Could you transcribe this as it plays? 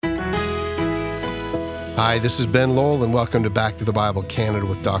Hi, this is Ben Lowell, and welcome to Back to the Bible Canada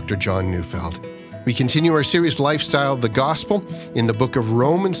with Dr. John Neufeld. We continue our series, Lifestyle of the Gospel, in the book of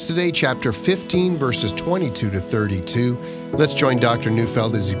Romans today, chapter 15, verses 22 to 32. Let's join Dr.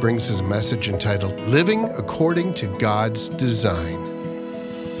 Neufeld as he brings his message entitled, Living According to God's Design.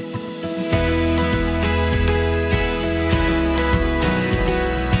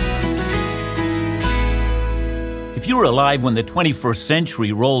 If you were alive when the 21st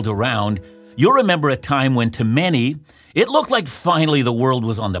century rolled around, you'll remember a time when, to many, it looked like finally the world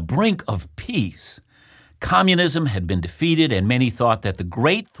was on the brink of peace. Communism had been defeated, and many thought that the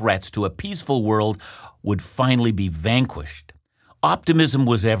great threats to a peaceful world would finally be vanquished. Optimism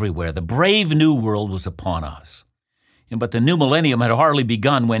was everywhere. The brave new world was upon us. But the new millennium had hardly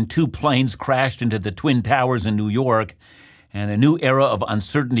begun when two planes crashed into the Twin Towers in New York, and a new era of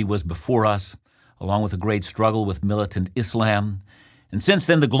uncertainty was before us, along with a great struggle with militant Islam. And since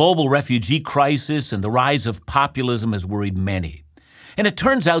then, the global refugee crisis and the rise of populism has worried many. And it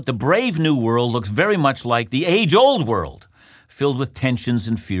turns out the brave new world looks very much like the age-old world, filled with tensions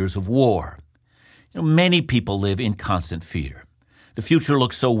and fears of war. Many people live in constant fear. The future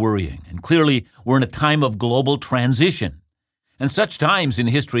looks so worrying, and clearly we're in a time of global transition. And such times in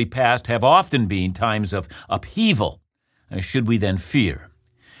history past have often been times of upheaval. Should we then fear?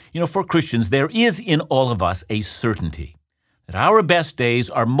 For Christians, there is in all of us a certainty that our best days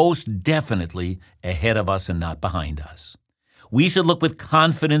are most definitely ahead of us and not behind us. We should look with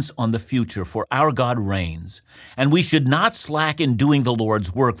confidence on the future, for our God reigns, and we should not slack in doing the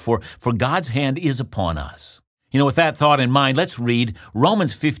Lord's work, for God's hand is upon us. With that thought in mind, let's read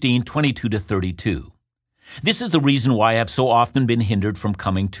Romans 15, 22 to 32. This is the reason why I have so often been hindered from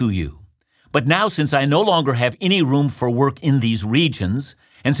coming to you. But now, since I no longer have any room for work in these regions,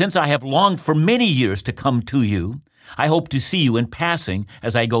 and since I have longed for many years to come to you, I hope to see you in passing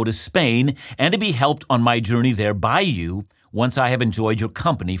as I go to Spain and to be helped on my journey there by you once I have enjoyed your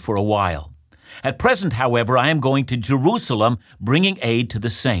company for a while. At present, however, I am going to Jerusalem, bringing aid to the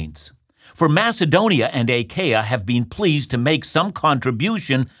saints. For Macedonia and Achaia have been pleased to make some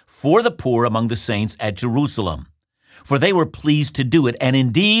contribution for the poor among the saints at Jerusalem. For they were pleased to do it, and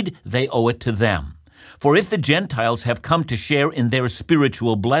indeed they owe it to them. For if the Gentiles have come to share in their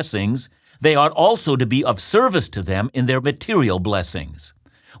spiritual blessings, they ought also to be of service to them in their material blessings.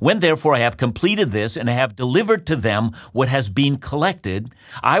 When therefore I have completed this and have delivered to them what has been collected,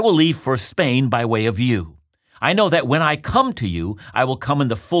 I will leave for Spain by way of you. I know that when I come to you, I will come in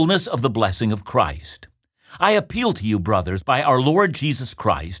the fullness of the blessing of Christ. I appeal to you, brothers, by our Lord Jesus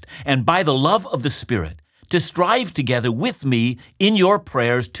Christ, and by the love of the Spirit, to strive together with me in your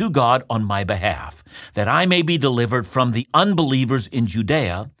prayers to God on my behalf, that I may be delivered from the unbelievers in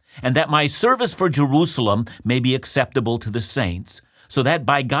Judea, and that my service for Jerusalem may be acceptable to the saints, so that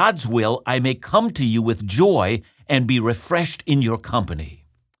by God's will I may come to you with joy and be refreshed in your company.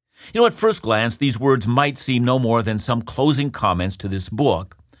 At first glance, these words might seem no more than some closing comments to this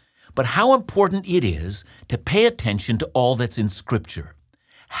book, but how important it is to pay attention to all that's in Scripture.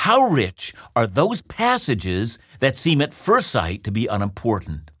 How rich are those passages that seem at first sight to be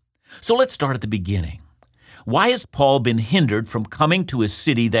unimportant? So let's start at the beginning. Why has Paul been hindered from coming to a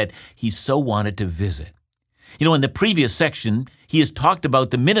city that he so wanted to visit? In the previous section, he has talked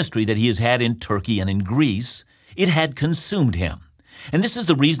about the ministry that he has had in Turkey and in Greece. It had consumed him. And this is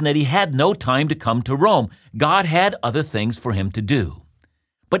the reason that he had no time to come to Rome. God had other things for him to do.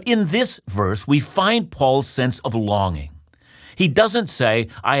 But in this verse, we find Paul's sense of longing. He doesn't say,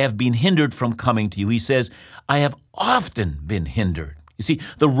 I have been hindered from coming to you. He says, I have often been hindered. You see,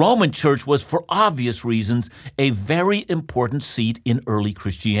 the Roman church was, for obvious reasons, a very important seat in early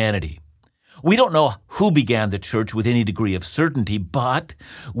Christianity. We don't know who began the church with any degree of certainty, but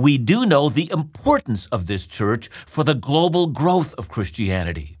we do know the importance of this church for the global growth of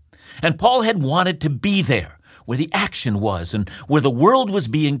Christianity. And Paul had wanted to be there, where the action was and where the world was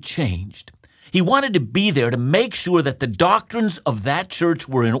being changed. He wanted to be there to make sure that the doctrines of that church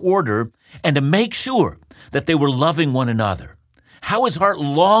were in order and to make sure that they were loving one another. How his heart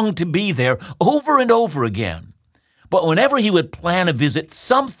longed to be there over and over again. But whenever he would plan a visit,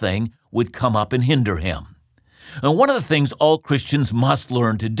 something would come up and hinder him. And one of the things all Christians must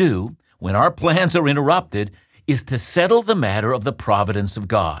learn to do when our plans are interrupted is to settle the matter of the providence of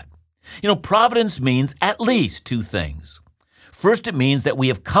God. Providence means at least two things. First, it means that we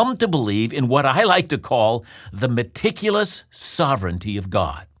have come to believe in what I like to call the meticulous sovereignty of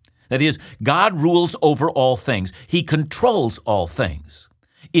God. That is, God rules over all things. He controls all things.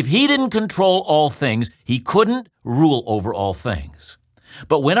 If he didn't control all things, he couldn't rule over all things.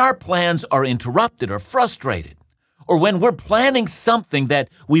 But when our plans are interrupted or frustrated, or when we're planning something that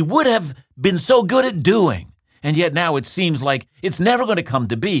we would have been so good at doing, and yet now it seems like it's never going to come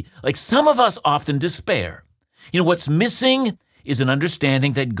to be, like some of us often despair. What's missing is an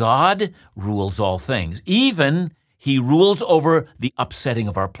understanding that God rules all things. Even He rules over the upsetting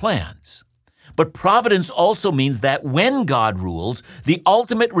of our plans. But providence also means that when God rules, the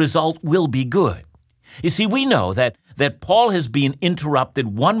ultimate result will be good. You see, we know that Paul has been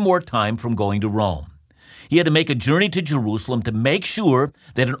interrupted one more time from going to Rome. He had to make a journey to Jerusalem to make sure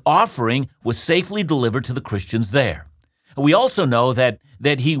that an offering was safely delivered to the Christians there. We also know that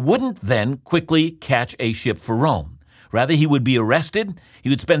he wouldn't then quickly catch a ship for Rome. Rather, he would be arrested. He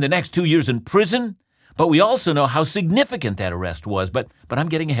would spend the next 2 years in prison. But we also know how significant that arrest was. But I'm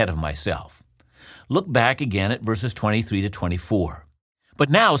getting ahead of myself. Look back again at verses 23 to 24. But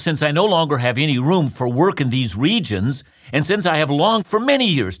now, since I no longer have any room for work in these regions, and since I have longed for many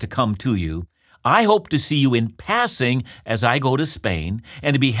years to come to you, I hope to see you in passing as I go to Spain,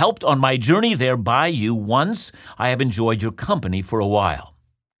 and to be helped on my journey there by you once I have enjoyed your company for a while.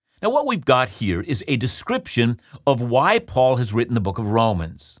 Now, what we've got here is a description of why Paul has written the book of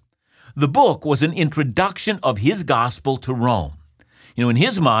Romans. The book was an introduction of his gospel to Rome. In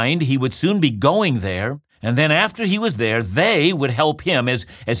his mind, he would soon be going there, and then after he was there, they would help him as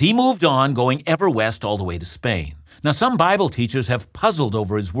he moved on, going ever west all the way to Spain. Now, some Bible teachers have puzzled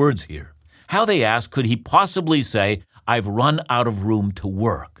over his words here. How, they ask, could he possibly say, I've run out of room to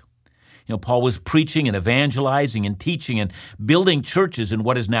work? Paul was preaching and evangelizing and teaching and building churches in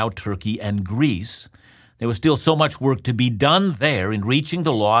what is now Turkey and Greece. There was still so much work to be done there in reaching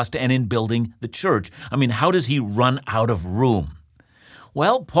the lost and in building the church. How does he run out of room?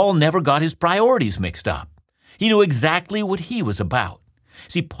 Well, Paul never got his priorities mixed up. He knew exactly what he was about.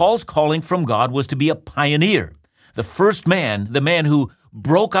 See, Paul's calling from God was to be a pioneer, the first man, the man who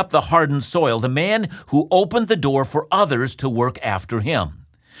broke up the hardened soil, the man who opened the door for others to work after him.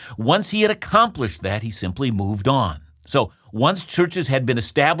 Once he had accomplished that, he simply moved on. So once churches had been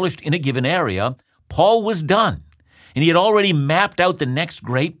established in a given area, Paul was done, and he had already mapped out the next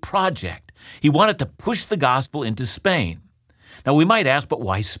great project. He wanted to push the gospel into Spain. Now, we might ask, but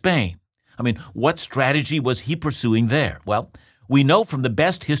why Spain? What strategy was he pursuing there? Well, we know from the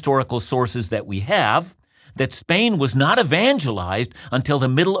best historical sources that we have that Spain was not evangelized until the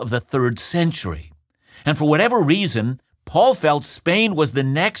middle of the 3rd century. And for whatever reason, Paul felt Spain was the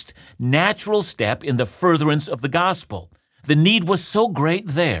next natural step in the furtherance of the gospel. The need was so great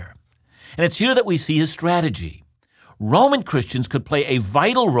there. And it's here that we see his strategy. Roman Christians could play a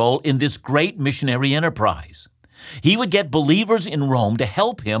vital role in this great missionary enterprise. He would get believers in Rome to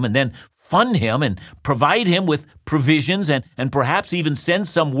help him and then fund him and provide him with provisions and perhaps even send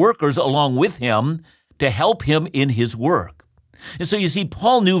some workers along with him to help him in his work. And so you see,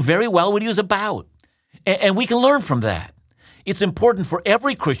 Paul knew very well what he was about. And we can learn from that. It's important for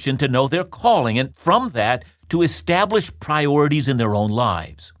every Christian to know their calling and from that to establish priorities in their own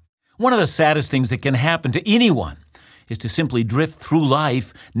lives. One of the saddest things that can happen to anyone is to simply drift through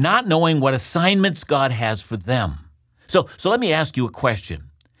life not knowing what assignments God has for them. So let me ask you a question.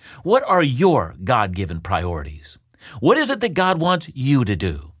 What are your God-given priorities? What is it that God wants you to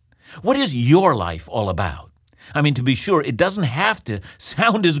do? What is your life all about? To be sure, it doesn't have to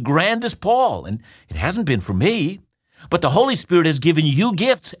sound as grand as Paul, and it hasn't been for me. But the Holy Spirit has given you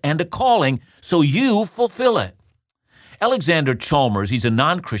gifts and a calling, so you fulfill it. Alexander Chalmers, he's a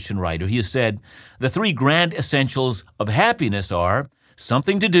non-Christian writer, he has said, the 3 grand essentials of happiness are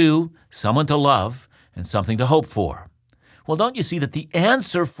something to do, someone to love, and something to hope for. Well, don't you see that the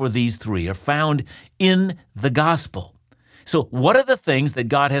answer for these 3 are found in the gospel? So what are the things that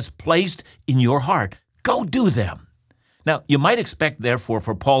God has placed in your heart? Go do them. Now, you might expect, therefore,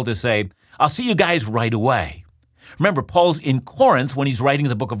 for Paul to say, I'll see you guys right away. Remember, Paul's in Corinth when he's writing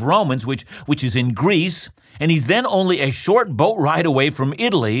the book of Romans, which is in Greece, and he's then only a short boat ride away from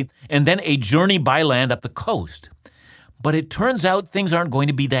Italy and then a journey by land up the coast. But it turns out things aren't going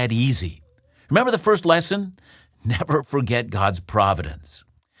to be that easy. Remember the first lesson? Never forget God's providence.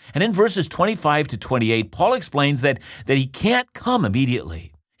 And in verses 25 to 28, Paul explains that he can't come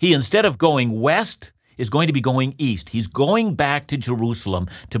immediately. He, instead of going west, is going to be going east. He's going back to Jerusalem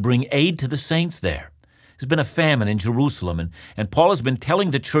to bring aid to the saints there. There's been a famine in Jerusalem, and Paul has been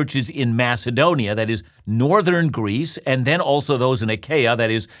telling the churches in Macedonia, that is northern Greece, and then also those in Achaia, that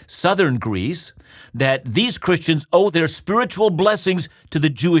is southern Greece, that these Christians owe their spiritual blessings to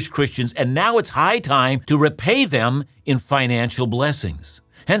the Jewish Christians, and now it's high time to repay them in financial blessings.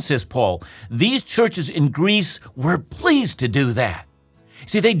 Hence, says Paul, these churches in Greece were pleased to do that.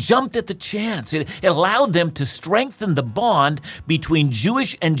 See, they jumped at the chance. It allowed them to strengthen the bond between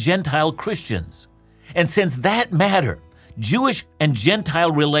Jewish and Gentile Christians. And since that matter, Jewish and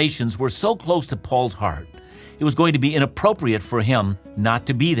Gentile relations were so close to Paul's heart, it was going to be inappropriate for him not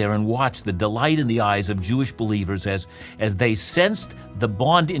to be there and watch the delight in the eyes of Jewish believers as they sensed the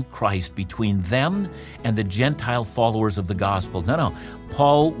bond in Christ between them and the Gentile followers of the gospel. No,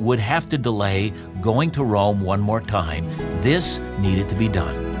 Paul would have to delay going to Rome one more time. This needed to be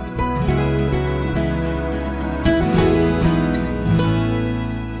done.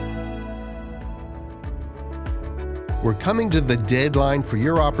 We're coming to the deadline for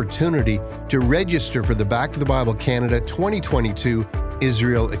your opportunity to register for the Back to the Bible Canada 2022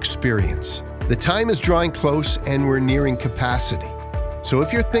 Israel Experience. The time is drawing close and we're nearing capacity. So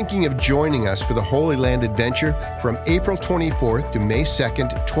if you're thinking of joining us for the Holy Land Adventure from April 24th to May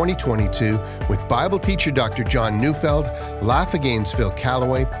 2nd, 2022 with Bible teacher Dr. John Neufeld, Laugh Again's Phil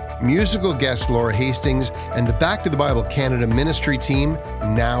Callaway, musical guest Laura Hastings, and the Back to the Bible Canada ministry team,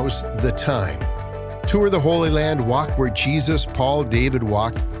 now's the time. Tour the Holy Land, walk where Jesus, Paul, David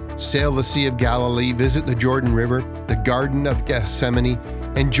walked, sail the Sea of Galilee, visit the Jordan River, the Garden of Gethsemane,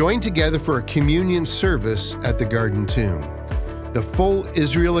 and join together for a communion service at the Garden Tomb. The full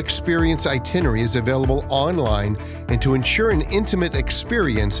Israel Experience itinerary is available online, and to ensure an intimate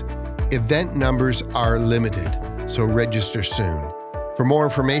experience, event numbers are limited, so register soon. For more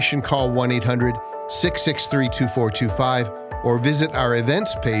information, call 1-800-663-2425 or visit our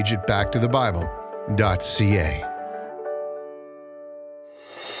events page at backtothebible.ca.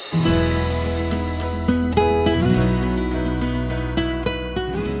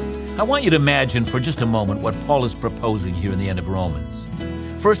 I want you to imagine for just a moment what Paul is proposing here in the end of Romans.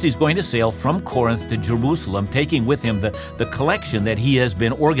 First, he's going to sail from Corinth to Jerusalem, taking with him the collection that he has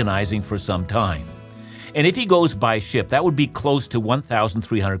been organizing for some time. And if he goes by ship, that would be close to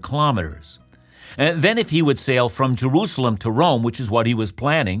 1,300 kilometers. And then if he would sail from Jerusalem to Rome, which is what he was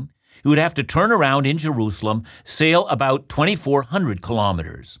planning, he would have to turn around in Jerusalem, sail about 2,400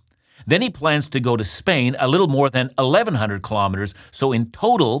 kilometers. Then he plans to go to Spain, a little more than 1,100 kilometers, so in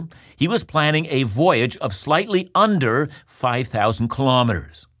total, he was planning a voyage of slightly under 5,000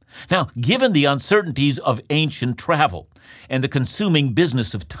 kilometers. Now, given the uncertainties of ancient travel and the consuming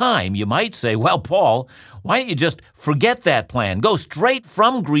business of time, you might say, well, Paul, why don't you just forget that plan? Go straight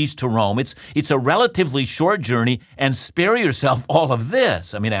from Greece to Rome. It's a relatively short journey and spare yourself all of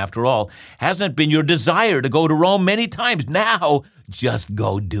this. I mean, after all, hasn't it been your desire to go to Rome many times? Now, just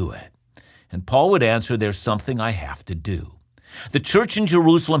go do it. And Paul would answer, there's something I have to do. The church in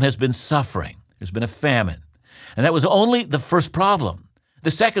Jerusalem has been suffering. There's been a famine. And that was only the first problem.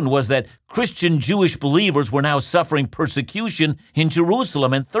 The second was that Christian Jewish believers were now suffering persecution in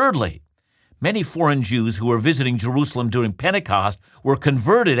Jerusalem. And thirdly, many foreign Jews who were visiting Jerusalem during Pentecost were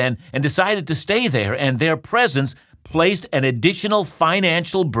converted and decided to stay there, and their presence placed an additional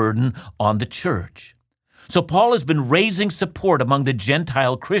financial burden on the church. So Paul has been raising support among the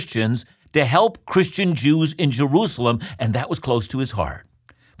Gentile Christians to help Christian Jews in Jerusalem, and that was close to his heart.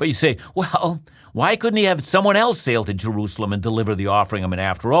 But you say, well, why couldn't he have someone else sail to Jerusalem and deliver the offering? I mean,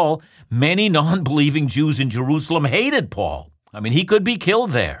 after all, many non-believing Jews in Jerusalem hated Paul. I mean, he could be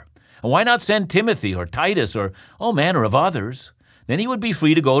killed there. And why not send Timothy or Titus or all manner of others? Then he would be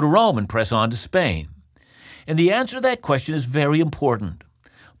free to go to Rome and press on to Spain. And the answer to that question is very important.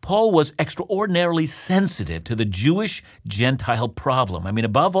 Paul was extraordinarily sensitive to the Jewish-Gentile problem. I mean,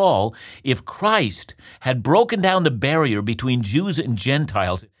 above all, if Christ had broken down the barrier between Jews and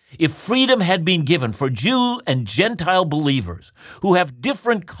Gentiles, if freedom had been given for Jew and Gentile believers who have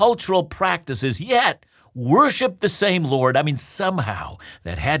different cultural practices, yet worship the same Lord, I mean, somehow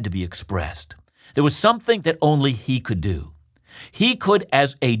that had to be expressed. There was something that only he could do. He could,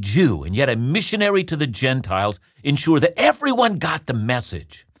 as a Jew and yet a missionary to the Gentiles, ensure that everyone got the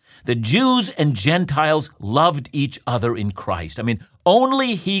message. The Jews and Gentiles loved each other in Christ. I mean,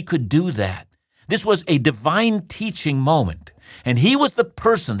 only he could do that. This was a divine teaching moment, and he was the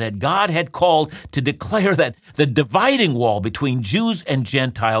person that God had called to declare that the dividing wall between Jews and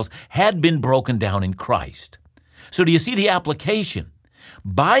Gentiles had been broken down in Christ. So do you see the application?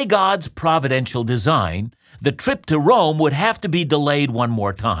 By God's providential design, the trip to Rome would have to be delayed one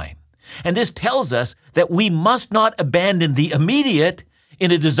more time. And this tells us that we must not abandon the immediate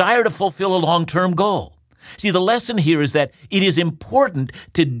in a desire to fulfill a long-term goal. See, the lesson here is that it is important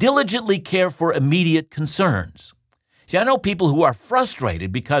to diligently care for immediate concerns. See, I know people who are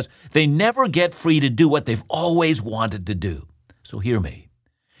frustrated because they never get free to do what they've always wanted to do. So hear me.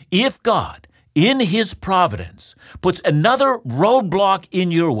 If God, in His providence, puts another roadblock in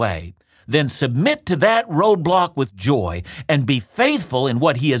your way, then submit to that roadblock with joy and be faithful in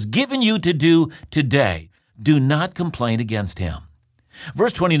what He has given you to do today. Do not complain against Him.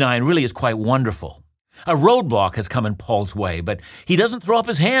 Verse 29 really is quite wonderful. A roadblock has come in Paul's way, but he doesn't throw up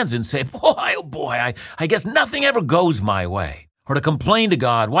his hands and say, boy, oh boy, I guess nothing ever goes my way. Or to complain to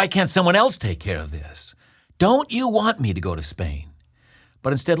God, why can't someone else take care of this? Don't you want me to go to Spain?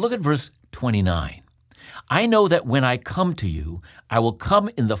 But instead, look at verse 29. I know that when I come to you, I will come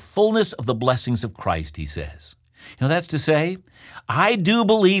in the fullness of the blessings of Christ, he says. That's to say, I do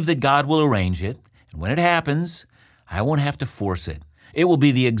believe that God will arrange it, and when it happens, I won't have to force it. It will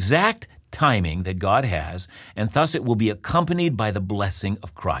be the exact timing that God has, and thus it will be accompanied by the blessing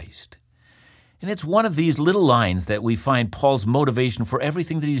of Christ. And it's one of these little lines that we find Paul's motivation for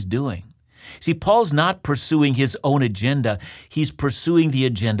everything that he's doing. See, Paul's not pursuing his own agenda. He's pursuing the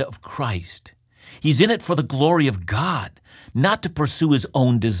agenda of Christ. He's in it for the glory of God, not to pursue his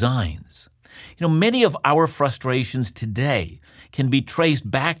own designs. Many of our frustrations today can be traced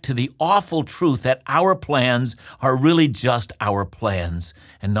back to the awful truth that our plans are really just our plans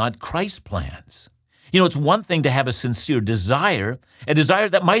and not Christ's plans. It's one thing to have a sincere desire, a desire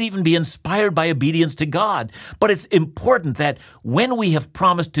that might even be inspired by obedience to God. But it's important that when we have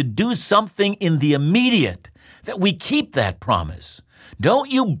promised to do something in the immediate, that we keep that promise.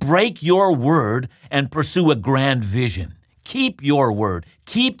 Don't you break your word and pursue a grand vision. Keep your word.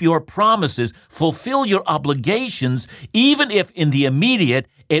 Keep your promises. Fulfill your obligations, even if in the immediate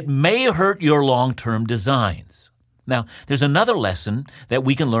it may hurt your long-term designs. Now, there's another lesson that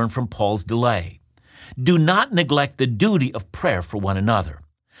we can learn from Paul's delay. Do not neglect the duty of prayer for one another.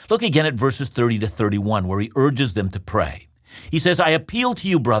 Look again at verses 30 to 31, where he urges them to pray. He says, I appeal to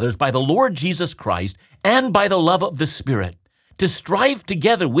you, brothers, by the Lord Jesus Christ and by the love of the Spirit, to strive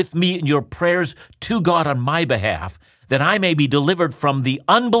together with me in your prayers to God on my behalf, that I may be delivered from the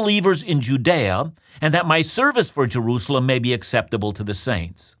unbelievers in Judea, and that my service for Jerusalem may be acceptable to the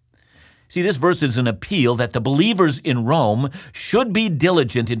saints. See, this verse is an appeal that the believers in Rome should be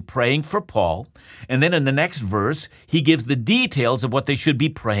diligent in praying for Paul, and then in the next verse, he gives the details of what they should be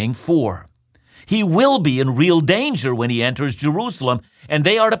praying for. He will be in real danger when he enters Jerusalem, and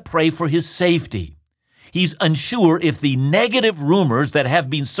they are to pray for his safety. He's unsure if the negative rumors that have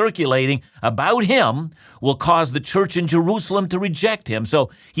been circulating about him will cause the church in Jerusalem to reject him, so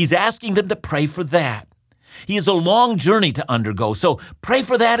he's asking them to pray for that. He has a long journey to undergo, so pray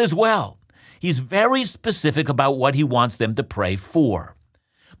for that as well. He's very specific about what he wants them to pray for.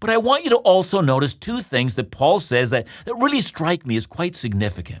 But I want you to also notice two things that Paul says that really strike me as quite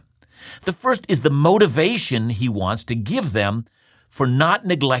significant. The first is the motivation he wants to give them for not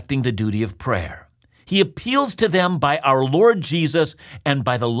neglecting the duty of prayer. He appeals to them by our Lord Jesus and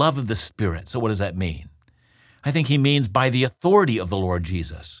by the love of the Spirit. So what does that mean? I think he means by the authority of the Lord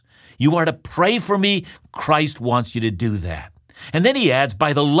Jesus. You are to pray for me. Christ wants you to do that. And then he adds,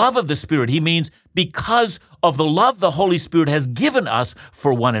 by the love of the Spirit. He means because of the love the Holy Spirit has given us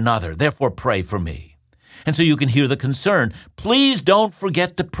for one another. Therefore, pray for me. And so you can hear the concern. Please don't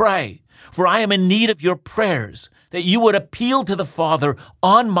forget to pray, for I am in need of your prayers, that you would appeal to the Father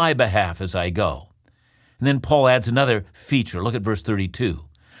on my behalf as I go. And then Paul adds another feature. Look at verse 32.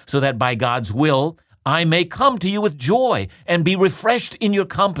 So that by God's will, I may come to you with joy and be refreshed in your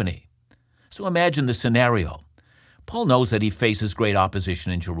company. So imagine the scenario. Paul knows that he faces great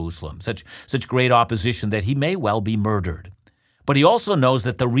opposition in Jerusalem, such great opposition that he may well be murdered. But he also knows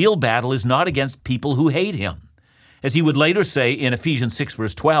that the real battle is not against people who hate him. As he would later say in Ephesians 6,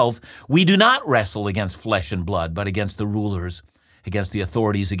 verse 12, we do not wrestle against flesh and blood, but against the rulers, against the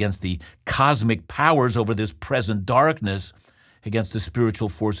authorities, against the cosmic powers over this present darkness, against the spiritual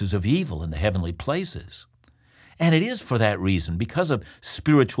forces of evil in the heavenly places. And it is for that reason, because of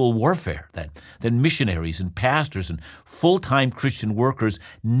spiritual warfare, that missionaries and pastors and full-time Christian workers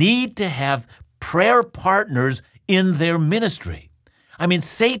need to have prayer partners in their ministry. I mean,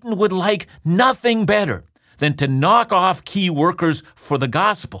 Satan would like nothing better than to knock off key workers for the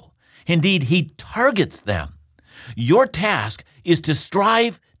gospel. Indeed, he targets them. Your task is to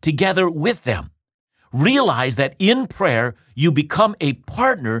strive together with them. Realize that in prayer, you become a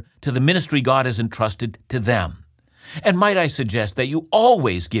partner to the ministry God has entrusted to them. And might I suggest that you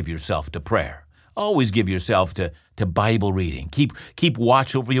always give yourself to prayer. Always give yourself to Bible reading. Keep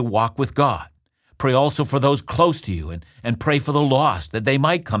watch over your walk with God. Pray also for those close to you and pray for the lost that they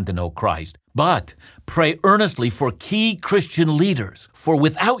might come to know Christ. But pray earnestly for key Christian leaders, for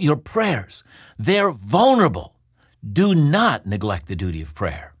without your prayers, they're vulnerable. Do not neglect the duty of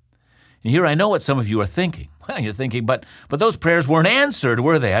prayer. And here I know what some of you are thinking. You're thinking, but those prayers weren't answered,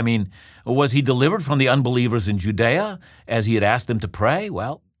 were they? I mean, was he delivered from the unbelievers in Judea as he had asked them to pray?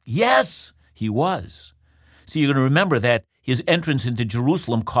 Well, yes, he was. So you're going to remember that his entrance into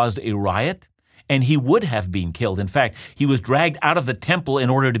Jerusalem caused a riot, and he would have been killed. In fact, he was dragged out of the temple in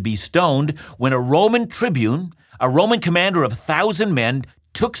order to be stoned when a Roman tribune, a Roman commander of 1,000 men,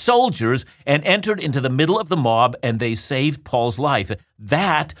 took soldiers and entered into the middle of the mob, and they saved Paul's life.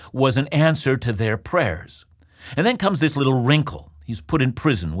 That was an answer to their prayers. And then comes this little wrinkle. He's put in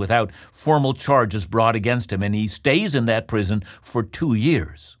prison without formal charges brought against him, and he stays in that prison for 2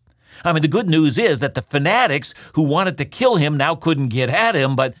 years. I mean, the good news is that the fanatics who wanted to kill him now couldn't get at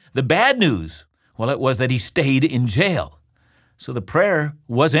him, but the bad news, well, it was that he stayed in jail. So the prayer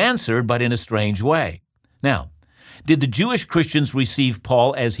was answered, but in a strange way. Now, did the Jewish Christians receive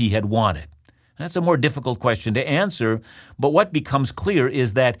Paul as he had wanted? That's a more difficult question to answer, but what becomes clear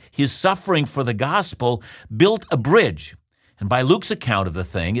is that his suffering for the gospel built a bridge. And by Luke's account of the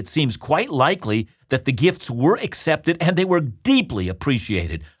thing, it seems quite likely that the gifts were accepted and they were deeply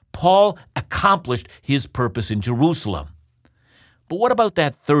appreciated. Paul accomplished his purpose in Jerusalem. But what about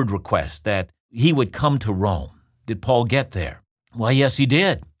that third request, that he would come to Rome? Did Paul get there? Well, yes, he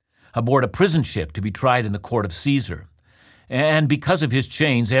did, aboard a prison ship to be tried in the court of Caesar. And because of his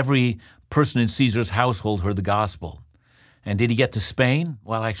chains, every person in Caesar's household heard the gospel. And did he get to Spain?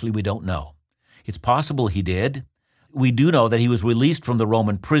 Well, actually, we don't know. It's possible he did. We do know that he was released from the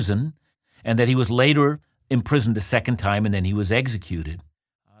Roman prison and that he was later imprisoned a second time and then he was executed.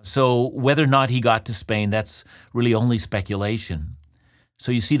 So whether or not he got to Spain, that's really only speculation.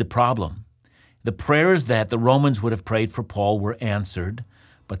 So you see the problem. The prayers that the Romans would have prayed for Paul were answered,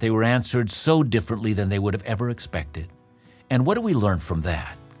 but they were answered so differently than they would have ever expected. And what do we learn from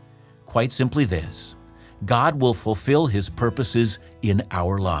that? Quite simply this: God will fulfill his purposes in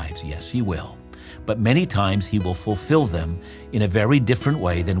our lives. Yes, he will. But many times he will fulfill them in a very different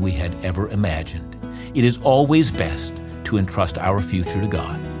way than we had ever imagined. It is always best to entrust our future to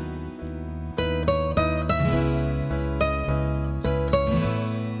God.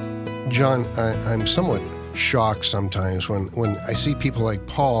 John, I'm somewhat shocked sometimes when I see people like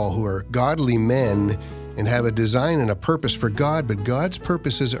Paul, who are godly men and have a design and a purpose for God, but God's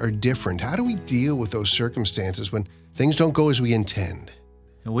purposes are different. How do we deal with those circumstances when things don't go as we intend?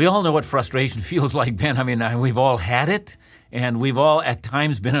 We all know what frustration feels like, Ben. I mean, we've all had it, and we've all at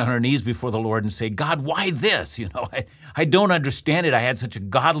times been on our knees before the Lord and say, God, why this? I don't understand it. I had such a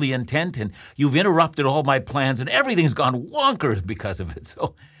godly intent, and you've interrupted all my plans, and everything's gone wonkers because of it.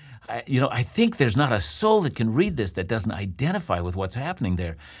 So, I think there's not a soul that can read this that doesn't identify with what's happening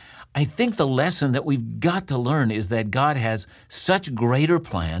there. I think the lesson that we've got to learn is that God has such greater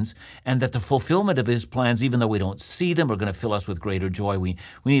plans, and that the fulfillment of his plans, even though we don't see them, are going to fill us with greater joy. We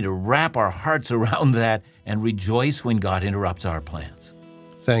need to wrap our hearts around that and rejoice when God interrupts our plans.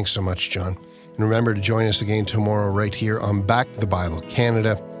 Thanks so much, John. And remember to join us again tomorrow right here on Back to the Bible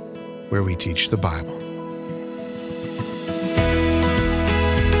Canada, where we teach the Bible.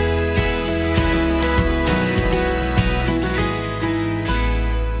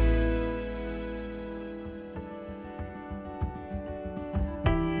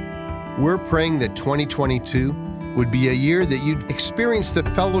 We're praying that 2022 would be a year that you'd experience the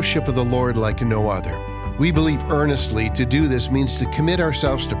fellowship of the Lord like no other. We believe earnestly to do this means to commit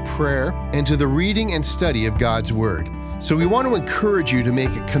ourselves to prayer and to the reading and study of God's Word. So we want to encourage you to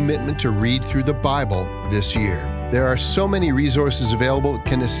make a commitment to read through the Bible this year. There are so many resources available that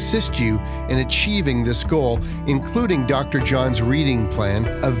can assist you in achieving this goal, including Dr. John's reading plan,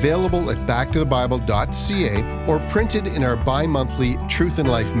 available at backtothebible.ca or printed in our bi-monthly Truth and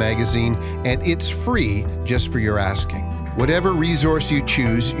Life magazine, and it's free just for your asking. Whatever resource you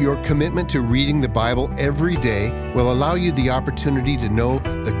choose, your commitment to reading the Bible every day will allow you the opportunity to know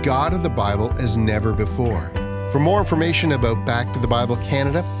the God of the Bible as never before. For more information about Back to the Bible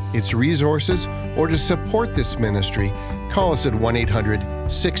Canada, its resources, or to support this ministry, call us at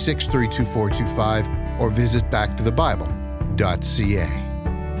 1-800-663-2425 or visit backtothebible.ca.